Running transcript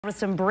With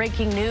some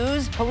breaking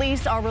news,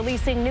 police are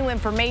releasing new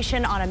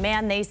information on a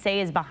man they say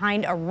is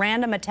behind a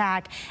random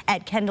attack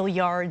at Kendall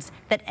Yards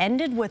that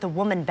ended with a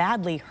woman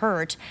badly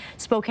hurt.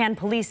 Spokane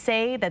Police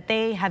say that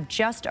they have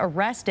just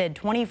arrested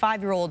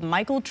 25-year-old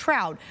Michael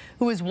Trout,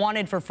 who is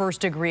wanted for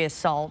first-degree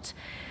assault.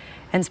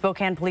 And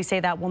Spokane Police say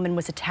that woman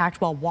was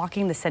attacked while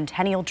walking the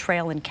Centennial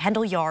Trail in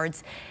Kendall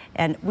Yards.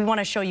 And we want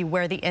to show you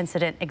where the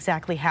incident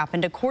exactly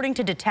happened. According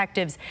to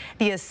detectives,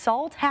 the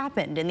assault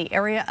happened in the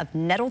area of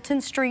Nettleton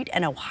Street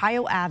and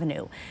Ohio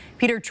Avenue.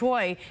 Peter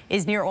Choi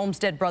is near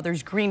Olmsted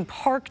Brothers Green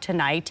Park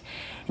tonight,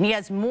 and he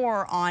has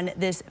more on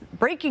this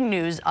breaking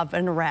news of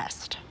an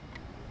arrest.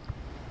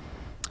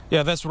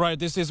 Yeah, that's right.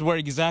 This is where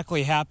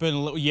exactly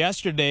happened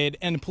yesterday.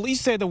 And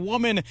police say the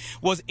woman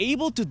was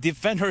able to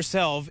defend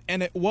herself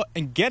and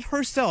get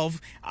herself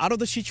out of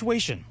the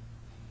situation.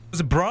 It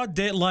was broad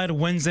daylight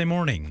Wednesday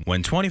morning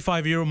when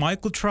 25-year-old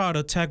Michael Trout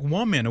attacked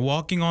woman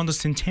walking on the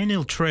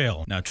Centennial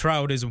Trail. Now,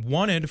 Trout is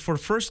wanted for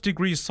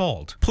first-degree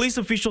assault. Police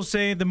officials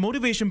say the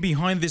motivation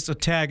behind this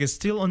attack is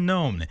still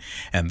unknown,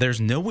 and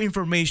there's no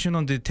information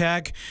on the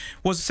attack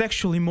was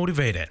sexually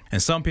motivated.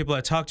 And some people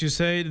I talked to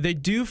say they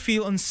do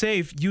feel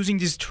unsafe using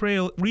this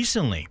trail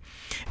recently.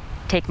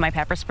 Take my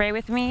pepper spray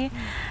with me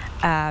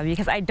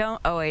because I don't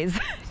always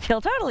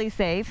feel totally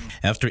safe.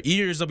 After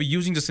years of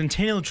using the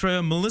Centennial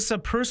Trail, Melissa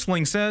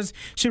Persling says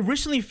she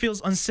recently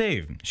feels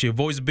unsafe. She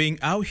avoids being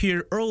out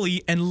here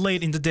early and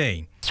late in the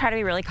day. Try to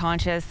be really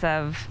conscious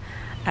of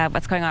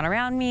what's going on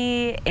around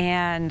me,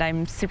 and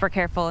I'm super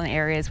careful in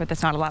areas where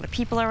there's not a lot of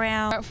people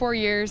around. About 4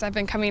 years I've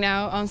been coming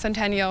out on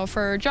Centennial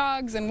for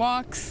jogs and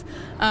walks.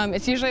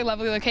 It's usually a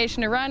lovely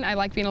location to run. I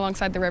like being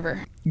alongside the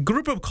river. A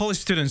group of college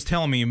students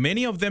tell me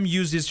many of them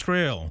use this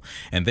trail,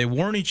 and they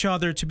warn each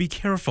other to be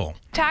careful.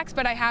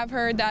 But I have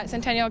heard that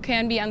Centennial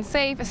can be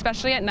unsafe,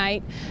 especially at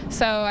night.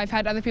 So I've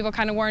had other people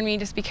kind of warn me,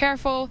 just be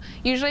careful.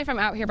 Usually if I'm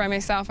out here by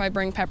myself, I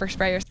bring pepper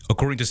sprayers.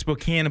 According to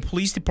Spokane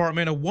Police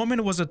Department, a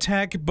woman was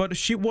attacked, but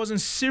she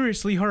wasn't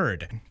seriously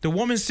hurt. The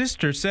woman's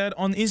sister said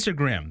on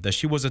Instagram that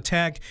she was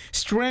attacked,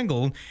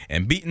 strangled,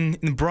 and beaten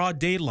in broad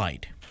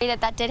daylight.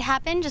 That did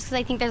happen, just because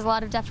I think there's a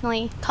lot of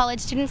definitely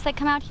college students that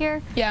come out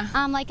here,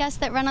 like us,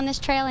 that run on this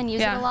trail and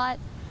use it a lot.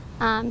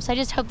 So I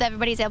just hope that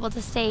everybody's able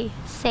to stay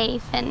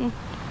safe and,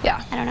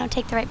 I don't know,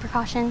 take the right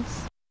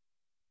precautions.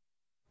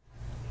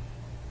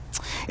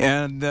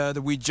 And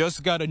we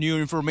just got a new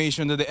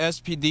information that the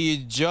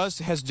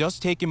SPD has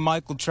just taken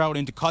Michael Trout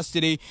into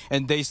custody,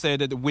 and they said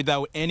that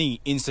without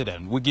any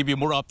incident. We'll give you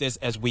more updates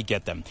as we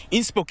get them.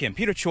 In Spokane,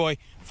 Peter Choi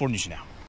for News Now.